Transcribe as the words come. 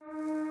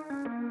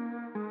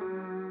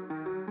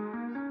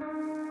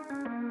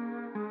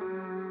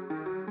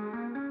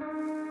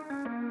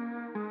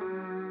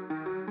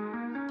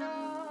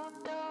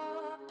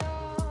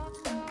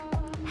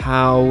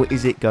How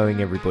is it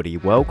going, everybody?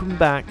 Welcome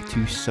back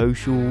to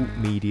Social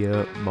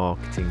Media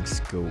Marketing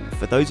School.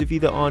 For those of you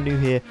that are new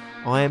here,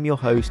 I am your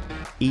host,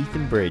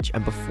 Ethan Bridge,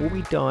 and before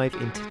we dive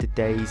into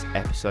today's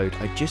episode,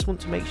 I just want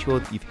to make sure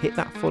that you've hit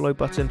that follow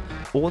button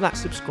or that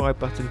subscribe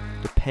button,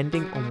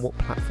 depending on what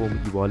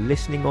platform you are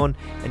listening on.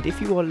 And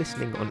if you are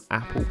listening on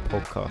Apple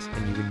Podcasts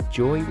and you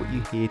enjoy what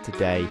you hear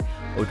today,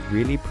 I would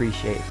really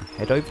appreciate if you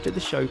head over to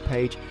the show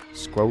page,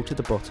 scroll to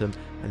the bottom,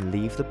 and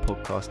leave the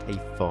podcast a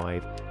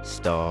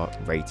 5-star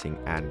rating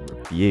and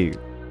review.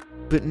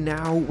 But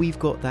now we've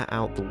got that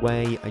out the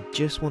way, I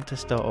just want to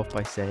start off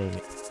by saying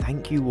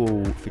thank you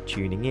all for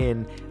tuning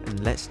in, and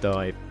let's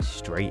dive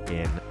straight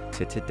in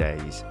to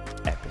today's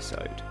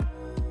episode.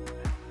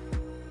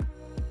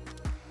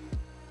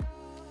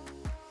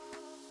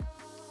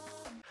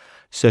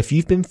 So if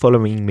you've been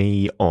following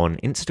me on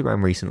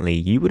Instagram recently,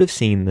 you would have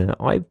seen that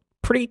I've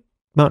pretty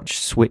much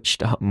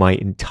switched up my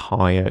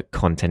entire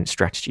content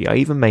strategy. I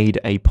even made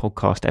a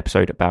podcast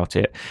episode about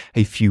it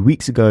a few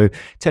weeks ago,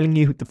 telling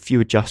you the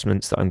few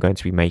adjustments that I'm going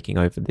to be making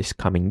over this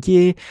coming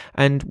year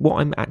and what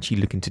I'm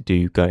actually looking to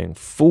do going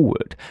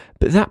forward.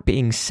 But that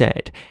being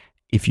said,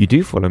 if you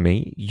do follow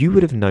me, you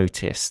would have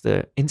noticed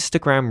that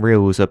Instagram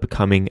Reels are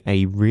becoming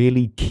a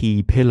really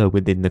key pillar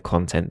within the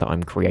content that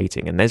I'm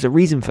creating. And there's a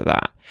reason for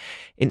that.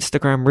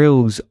 Instagram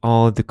Reels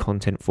are the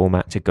content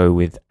format to go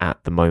with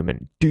at the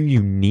moment. Do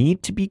you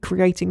need to be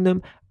creating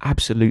them?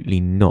 Absolutely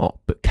not.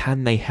 But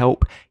can they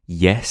help?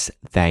 Yes,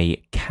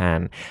 they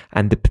can.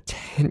 And the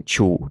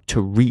potential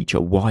to reach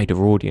a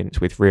wider audience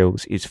with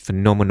Reels is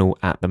phenomenal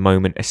at the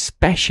moment,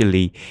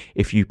 especially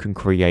if you can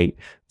create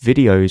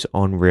videos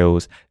on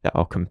Reels that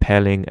are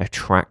compelling,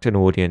 attract an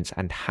audience,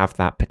 and have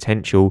that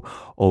potential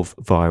of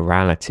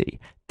virality.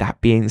 That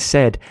being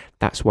said,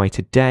 that's why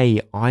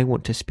today I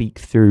want to speak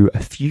through a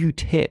few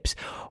tips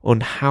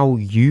on how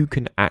you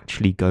can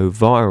actually go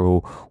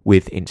viral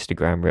with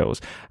Instagram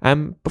Reels.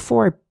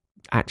 Before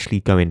I actually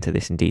go into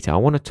this in detail, I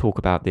want to talk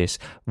about this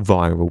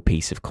viral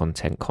piece of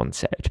content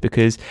concept,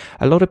 because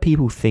a lot of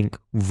people think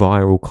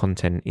viral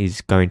content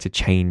is going to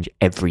change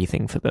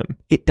everything for them.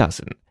 It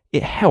doesn't.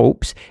 It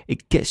helps,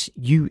 it gets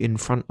you in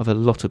front of a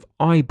lot of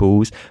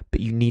eyeballs, but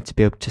you need to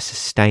be able to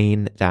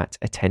sustain that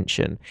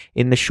attention.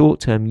 In the short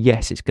term,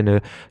 yes, it's going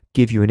to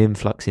give you an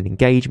influx in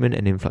engagement,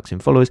 an influx in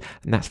followers,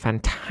 and that's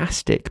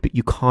fantastic, but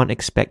you can't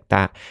expect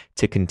that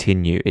to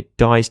continue. It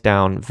dies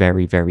down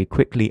very, very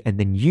quickly, and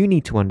then you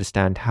need to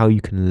understand how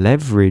you can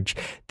leverage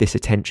this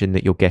attention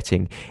that you're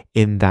getting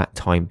in that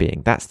time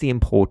being. That's the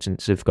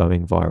importance of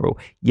going viral.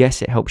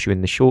 Yes, it helps you in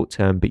the short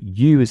term, but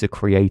you as a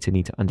creator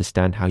need to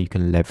understand how you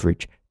can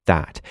leverage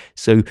that.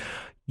 So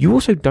you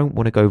also don't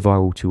want to go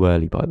viral too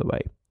early, by the way.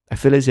 I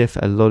feel as if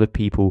a lot of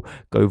people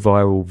go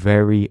viral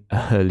very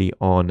early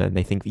on and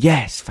they think,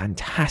 yes,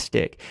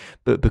 fantastic.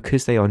 But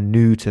because they are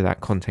new to that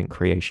content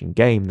creation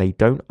game, they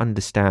don't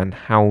understand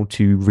how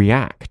to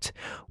react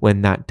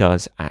when that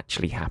does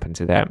actually happen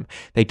to them.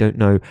 They don't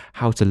know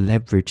how to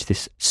leverage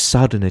this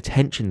sudden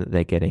attention that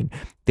they're getting,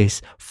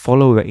 this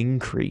follower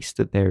increase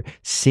that they're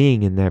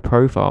seeing in their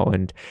profile,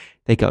 and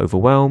they get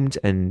overwhelmed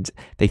and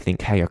they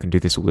think, hey, I can do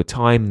this all the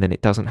time. And then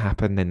it doesn't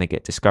happen. Then they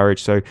get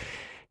discouraged. So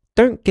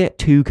don't get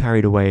too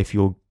carried away if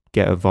you'll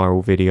get a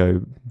viral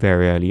video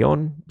very early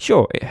on.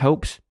 Sure, it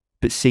helps,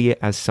 but see it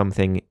as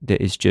something that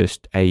is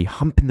just a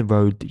hump in the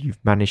road that you've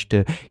managed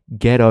to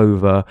get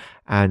over,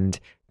 and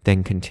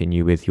then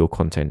continue with your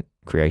content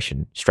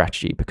creation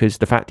strategy, because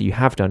the fact that you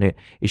have done it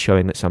is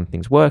showing that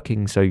something's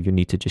working, so you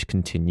need to just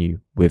continue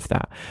with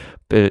that.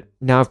 But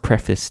now I've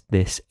prefaced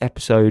this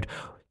episode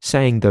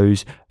saying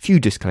those few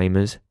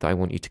disclaimers that I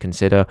want you to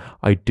consider,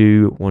 I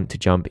do want to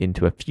jump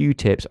into a few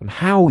tips on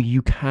how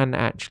you can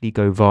actually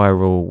go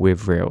viral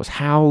with Reels,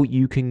 how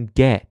you can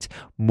get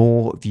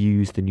more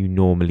views than you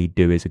normally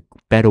do is a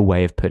better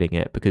way of putting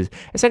it, because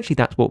essentially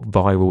that's what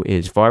viral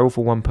is. Viral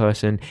for one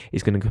person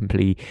is going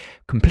to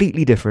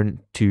completely different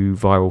to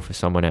viral for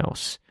someone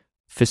else.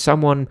 For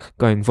someone,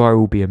 going viral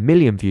will be 1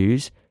 million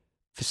views.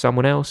 For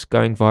someone else,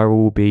 going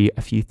viral will be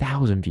a few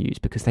thousand views,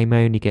 because they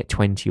may only get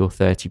 20 or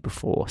 30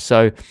 before.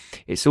 So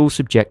it's all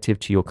subjective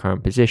to your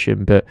current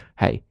position. But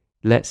hey,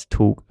 let's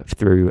talk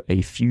through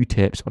a few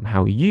tips on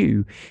how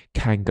you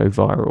can go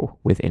viral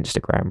with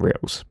Instagram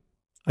Reels.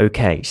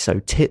 Okay, so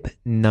tip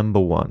number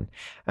 1,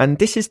 and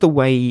this is the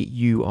way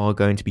you are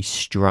going to be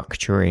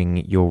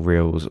structuring your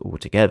Reels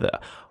altogether.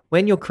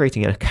 When you're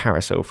creating a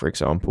carousel, for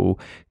example,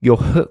 your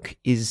hook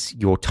is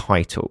your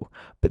title,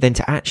 but then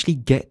to actually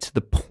get to the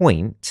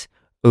point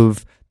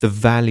of the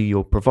value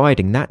you're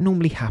providing, that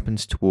normally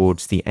happens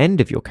towards the end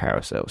of your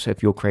carousel. So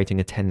if you're creating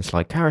a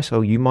 10-slide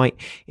carousel, you might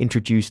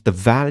introduce the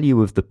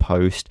value of the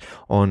post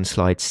on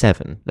slide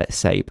 7, let's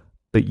say,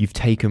 but you've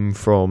taken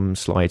from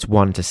slides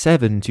 1 to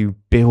 7 to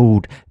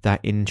build that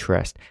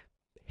interest,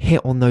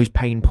 hit on those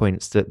pain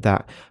points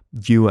that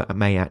viewer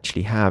may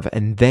actually have,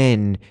 and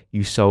then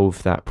you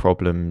solve that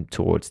problem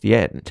towards the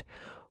end.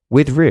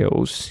 With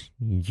Reels,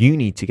 you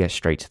need to get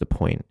straight to the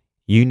point.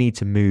 You need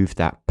to move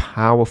that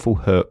powerful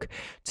hook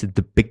to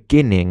the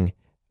beginning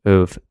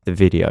of the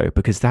video,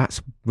 because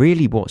that's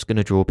really what's going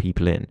to draw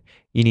people in.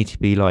 You need to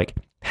be like,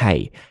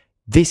 hey,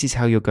 this is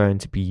how you're going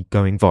to be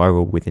going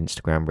viral with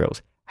Instagram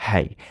Reels.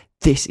 Hey,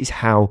 this is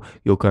how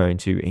you're going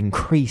to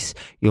increase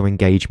your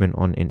engagement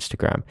on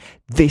Instagram.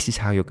 This is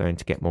how you're going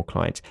to get more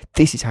clients.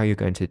 This is how you're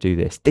going to do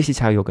this. This is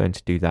how you're going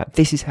to do that.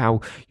 This is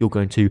how you're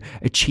going to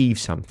achieve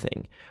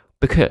something.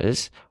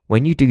 Because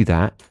when you do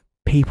that,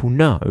 people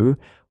know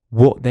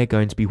what they're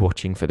going to be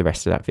watching for the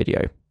rest of that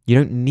video. You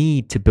don't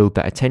need to build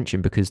that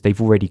attention because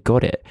they've already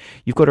got it.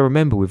 You've got to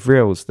remember with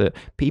Reels that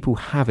people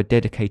have a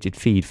dedicated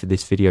feed for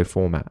this video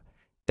format.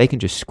 They can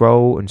just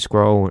scroll and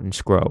scroll and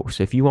scroll.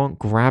 So if you aren't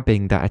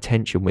grabbing that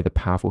attention with a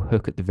powerful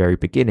hook at the very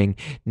beginning,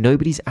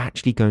 nobody's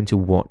actually going to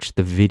watch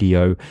the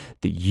video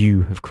that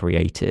you have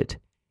created.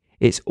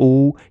 It's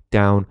all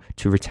down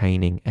to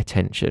retaining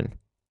attention,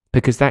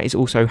 because that is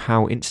also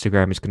how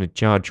Instagram is going to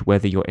judge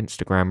whether your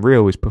Instagram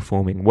Reel is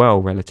performing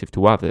well relative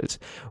to others.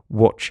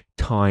 Watch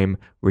time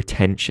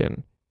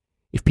retention.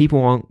 If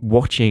people aren't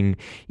watching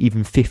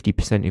even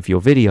 50% of your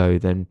video,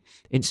 then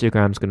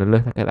Instagram's going to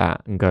look at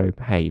that and go,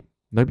 hey,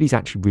 nobody's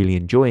actually really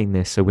enjoying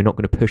this, so we're not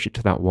going to push it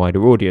to that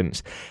wider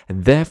audience,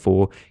 and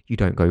therefore you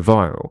don't go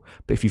viral.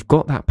 But if you've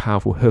got that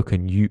powerful hook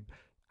and you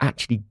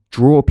actually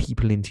draw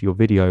people into your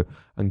video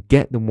and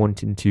get them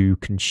wanting to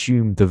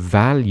consume the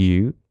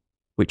value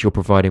which you're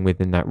providing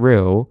within that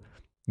reel,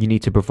 you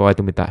need to provide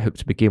them with that hook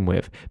to begin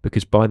with,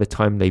 because by the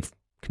time they've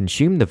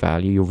consumed the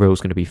value, your reel is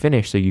going to be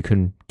finished, so you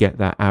can get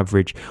that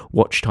average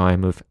watch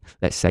time of,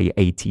 let's say,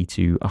 80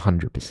 to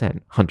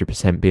 100%.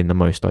 100% being the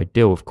most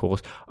ideal, of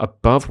course,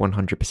 above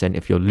 100%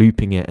 if you're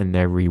looping it and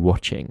they're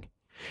rewatching.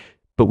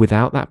 But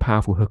without that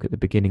powerful hook at the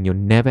beginning, you're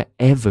never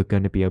ever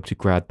going to be able to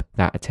grab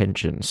that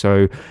attention.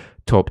 So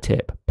top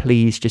tip,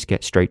 please just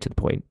get straight to the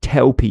point.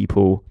 Tell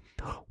people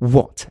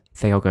what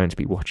they are going to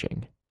be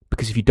watching.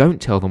 Because if you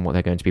don't tell them what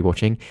they're going to be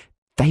watching,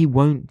 they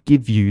won't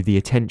give you the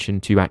attention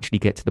to actually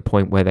get to the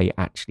point where they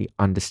actually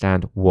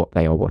understand what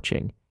they are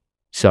watching.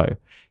 So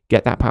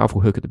get that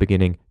powerful hook at the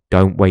beginning,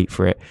 don't wait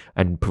for it,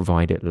 and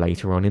provide it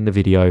later on in the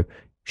video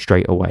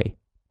straight away.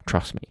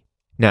 Trust me.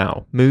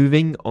 Now,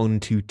 moving on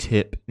to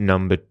tip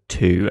number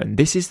 2, and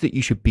this is that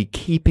you should be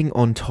keeping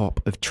on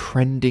top of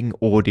trending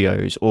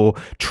audios or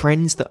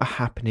trends that are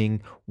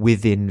happening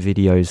within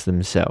videos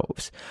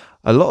themselves.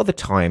 A lot of the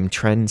time,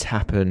 trends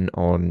happen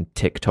on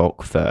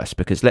TikTok first,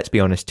 because let's be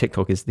honest,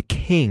 TikTok is the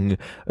king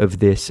of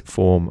this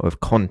form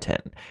of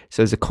content.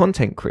 So as a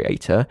content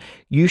creator,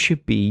 you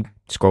should be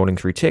scrolling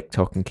through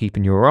TikTok and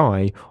keeping your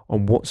eye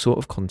on what sort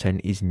of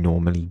content is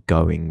normally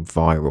going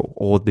viral,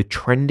 or the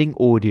trending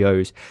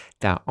audios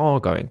that are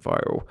going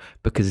viral,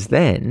 because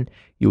then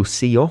you'll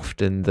see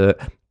often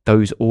that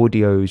those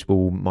audios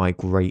will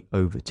migrate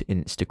over to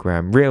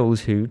Instagram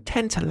Reels, who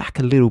tend to lag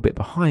a little bit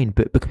behind,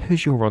 but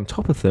because you're on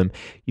top of them,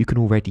 you can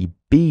already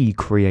be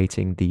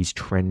creating these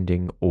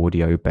trending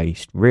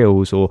audio-based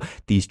Reels, or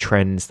these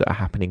trends that are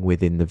happening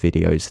within the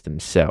videos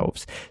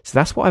themselves. So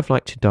that's what I've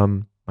liked to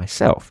do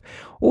myself.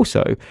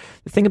 Also,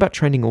 the thing about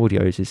trending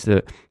audios is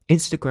that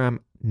Instagram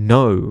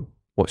know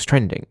what's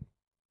trending.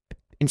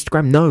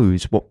 Instagram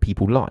knows what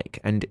people like,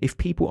 and if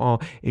people are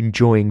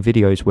enjoying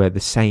videos where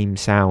the same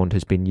sound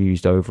has been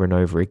used over and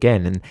over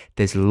again, and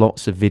there's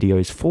lots of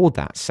videos for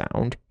that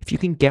sound, if you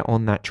can get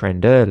on that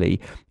trend early,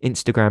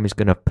 Instagram is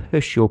going to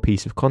push your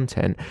piece of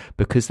content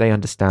because they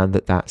understand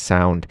that that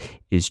sound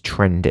is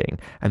trending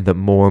and that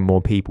more and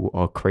more people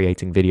are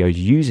creating videos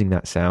using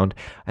that sound,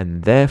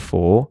 and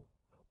therefore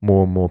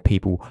more and more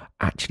people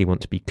actually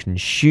want to be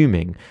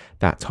consuming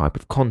that type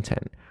of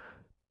content.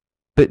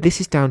 But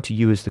this is down to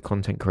you as the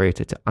content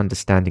creator to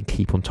understand and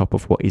keep on top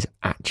of what is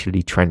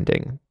actually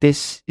trending.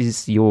 This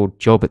is your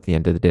job at the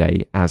end of the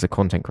day as a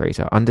content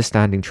creator,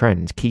 understanding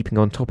trends, keeping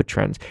on top of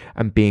trends,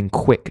 and being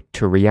quick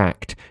to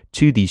react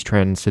to these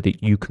trends so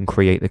that you can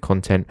create the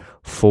content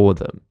for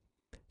them.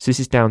 So this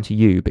is down to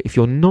you. But if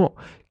you're not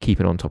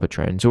keeping on top of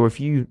trends, or if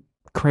you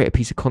create a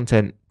piece of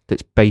content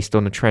that's based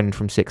on a trend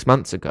from 6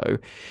 months ago,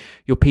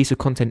 your piece of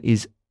content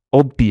is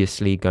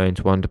obviously going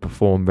to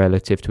underperform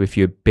relative to if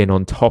you've been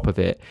on top of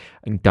it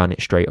and done it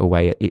straight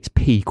away at its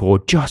peak or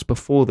just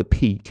before the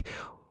peak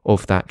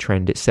of that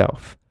trend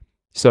itself.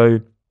 So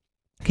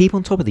keep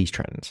on top of these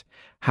trends.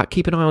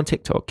 Keep an eye on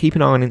TikTok, keep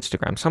an eye on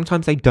Instagram.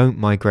 Sometimes they don't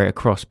migrate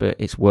across, but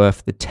it's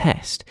worth the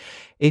test.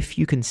 If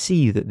you can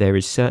see that there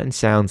is certain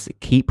sounds that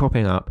keep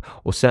popping up,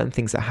 or certain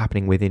things that are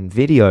happening within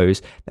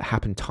videos that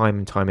happen time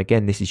and time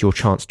again, this is your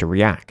chance to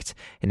react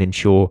and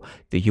ensure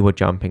that you are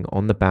jumping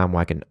on the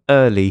bandwagon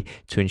early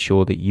to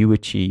ensure that you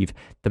achieve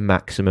the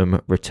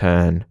maximum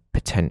return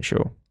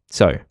potential.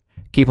 So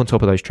keep on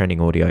top of those trending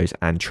audios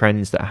and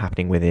trends that are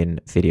happening within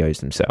videos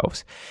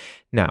themselves.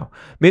 Now,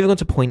 moving on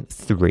to point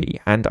 3,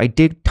 and I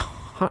did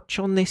touch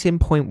on this in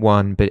point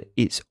 1, but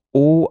it's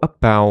all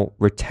about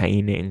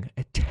retaining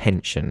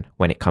attention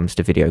when it comes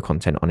to video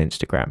content on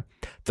Instagram.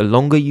 The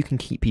longer you can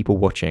keep people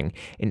watching,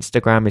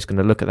 Instagram is going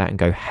to look at that and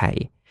go,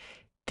 hey,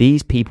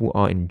 these people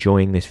are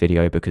enjoying this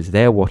video because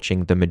they're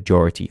watching the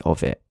majority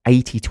of it,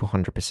 80 to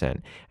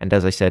 100%. And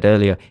as I said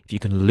earlier, if you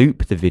can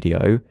loop the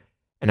video,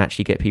 and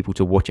actually get people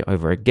to watch it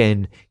over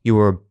again, you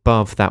are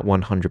above that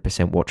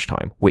 100% watch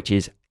time, which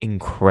is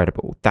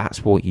incredible.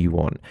 That's what you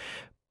want.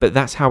 But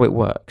that's how it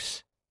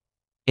works.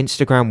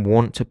 Instagram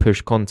want to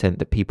push content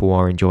that people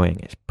are enjoying.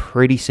 It's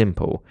pretty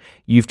simple.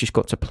 You've just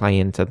got to play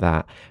into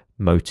that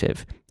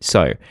motive.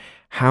 So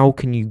how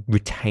can you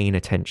retain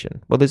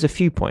attention? Well, there's a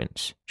few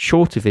points.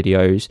 Shorter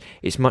videos,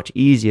 it's much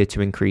easier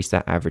to increase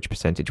that average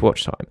percentage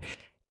watch time.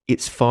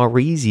 It's far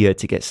easier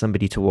to get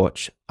somebody to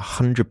watch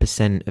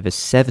 100% of a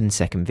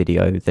 7-second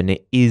video than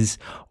it is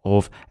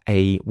of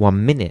a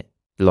 1 minute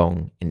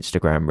long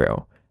Instagram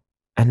reel.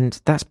 And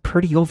that's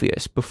pretty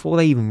obvious. Before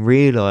they even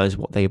realize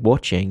what they're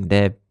watching,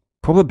 they're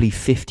probably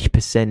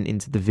 50%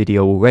 into the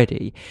video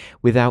already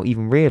without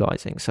even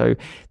realizing. So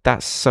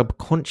that's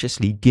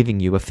subconsciously giving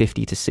you a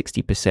 50 to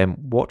 60%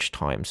 watch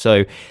time.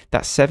 So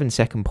that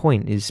 7-second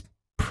point is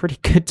pretty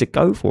good to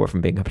go for, if I'm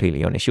being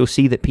completely honest. You'll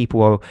see that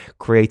people are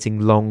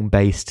creating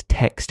long-based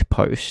text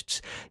posts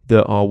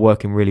that are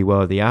working really well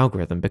with the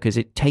algorithm, because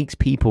it takes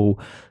people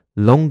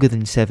longer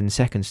than 7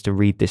 seconds to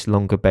read this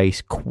longer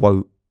based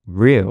quote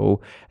reel,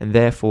 and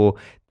therefore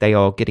they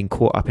are getting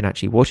caught up in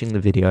actually watching the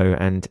video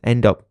and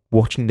end up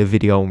watching the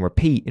video on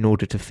repeat in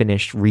order to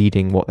finish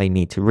reading what they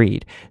need to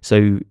read.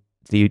 So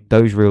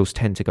those reels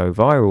tend to go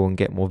viral and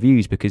get more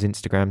views because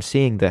Instagram's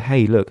seeing that,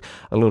 hey, look,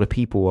 a lot of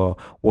people are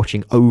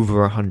watching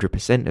over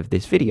 100% of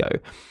this video.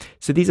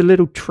 So these are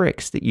little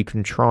tricks that you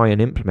can try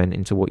and implement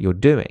into what you're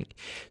doing.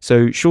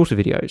 So shorter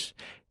videos,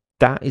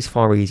 that is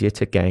far easier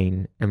to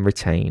gain and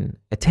retain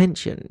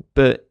attention.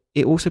 But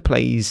it also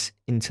plays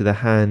into the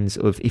hands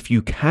of, if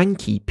you can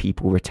keep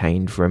people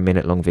retained for a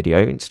minute-long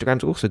video,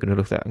 Instagram's also going to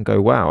look at that and go,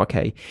 wow,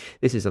 okay,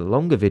 this is a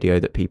longer video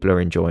that people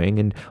are enjoying,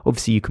 and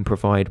obviously you can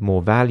provide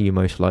more value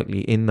most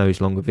likely in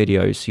those longer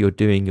videos, so you're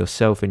doing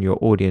yourself and your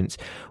audience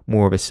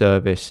more of a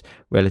service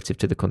relative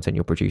to the content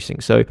you're producing.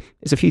 So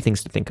there's a few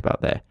things to think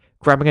about there.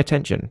 Grabbing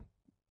attention.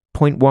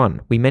 Point 1,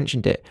 we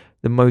mentioned it.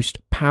 The most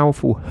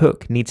powerful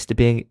hook needs to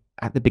be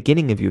at the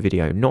beginning of your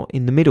video, not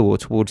in the middle or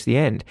towards the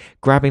end.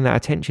 Grabbing that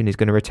attention is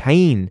going to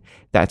retain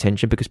that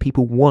attention because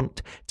people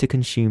want to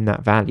consume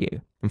that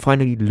value. And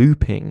finally,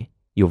 looping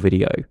your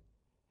video.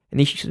 And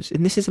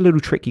this is a little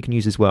trick you can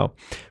use as well.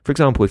 For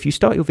example, if you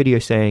start your video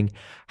saying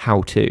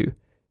how to,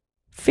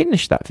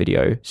 finish that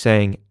video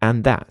saying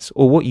and that's,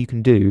 or what you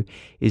can do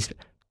is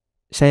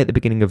say at the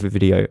beginning of a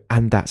video,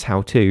 and that's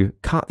how to,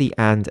 cut the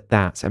and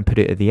that's and put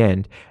it at the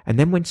end. And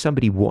then when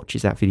somebody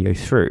watches that video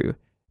through,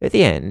 at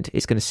the end,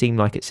 it's going to seem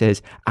like it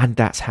says, and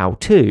that's how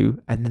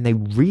to, and then they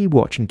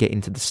rewatch and get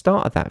into the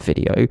start of that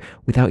video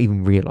without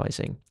even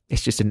realizing.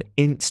 It's just an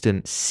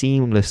instant,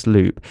 seamless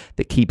loop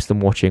that keeps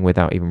them watching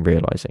without even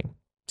realizing.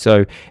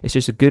 So it's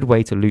just a good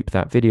way to loop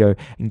that video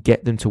and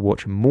get them to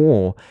watch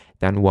more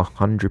than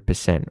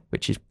 100%,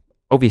 which is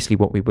obviously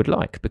what we would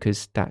like,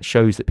 because that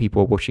shows that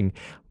people are watching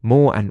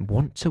more and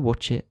want to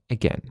watch it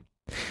again.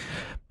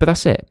 But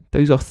that's it.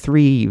 Those are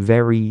 3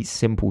 very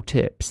simple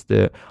tips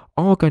that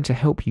are going to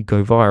help you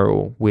go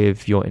viral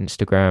with your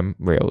Instagram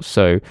reels.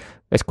 So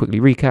let's quickly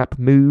recap.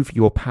 Move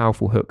your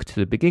powerful hook to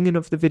the beginning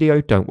of the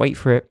video. Don't wait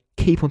for it.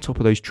 Keep on top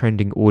of those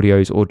trending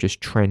audios or just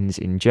trends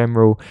in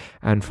general.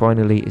 And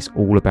finally, it's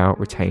all about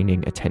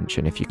retaining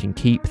attention. If you can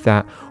keep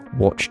that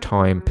watch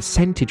time,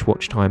 percentage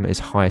watch time as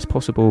high as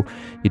possible,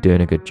 you're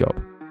doing a good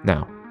job.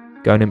 Now,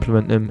 go and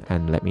implement them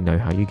and let me know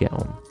how you get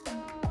on.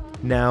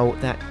 Now,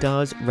 that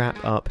does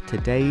wrap up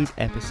today's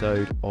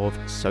episode of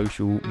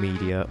Social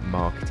Media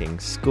Marketing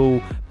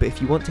School. But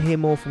if you want to hear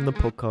more from the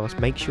podcast,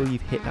 make sure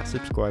you've hit that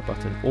subscribe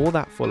button or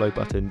that follow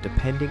button,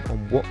 depending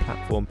on what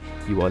platform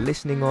you are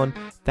listening on.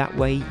 That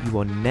way, you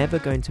are never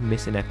going to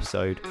miss an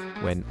episode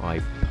when I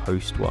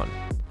post one.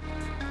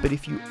 But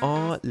if you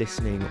are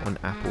listening on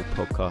Apple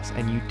Podcasts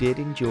and you did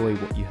enjoy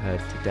what you heard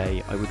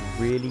today, I would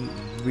really,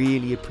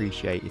 really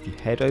appreciate if you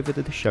head over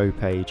to the show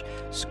page,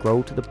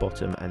 scroll to the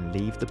bottom and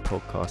leave the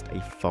podcast a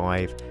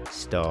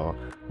 5-star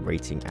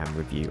rating and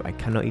review. I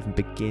cannot even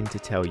begin to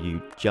tell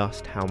you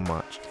just how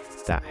much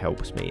that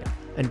helps me.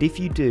 And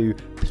if you do,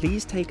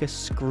 please take a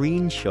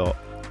screenshot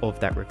of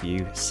that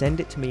review,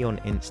 send it to me on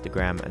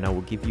Instagram, and I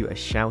will give you a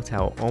shout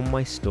out on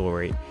my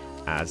story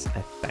as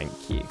a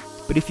thank you.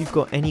 But if you've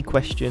got any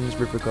questions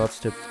with regards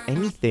to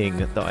anything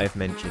that I've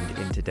mentioned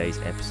in today's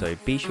episode,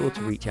 be sure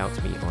to reach out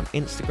to me on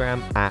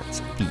Instagram at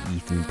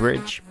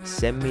TheEthanBridge.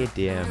 Send me a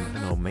DM and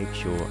I'll make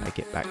sure I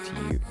get back to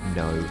you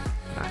no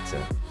matter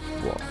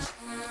what.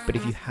 But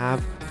if you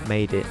have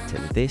made it to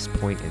this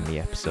point in the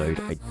episode,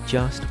 I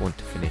just want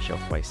to finish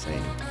off by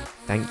saying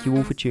thank you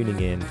all for tuning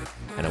in,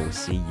 and I will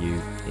see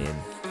you in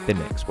the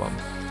next one.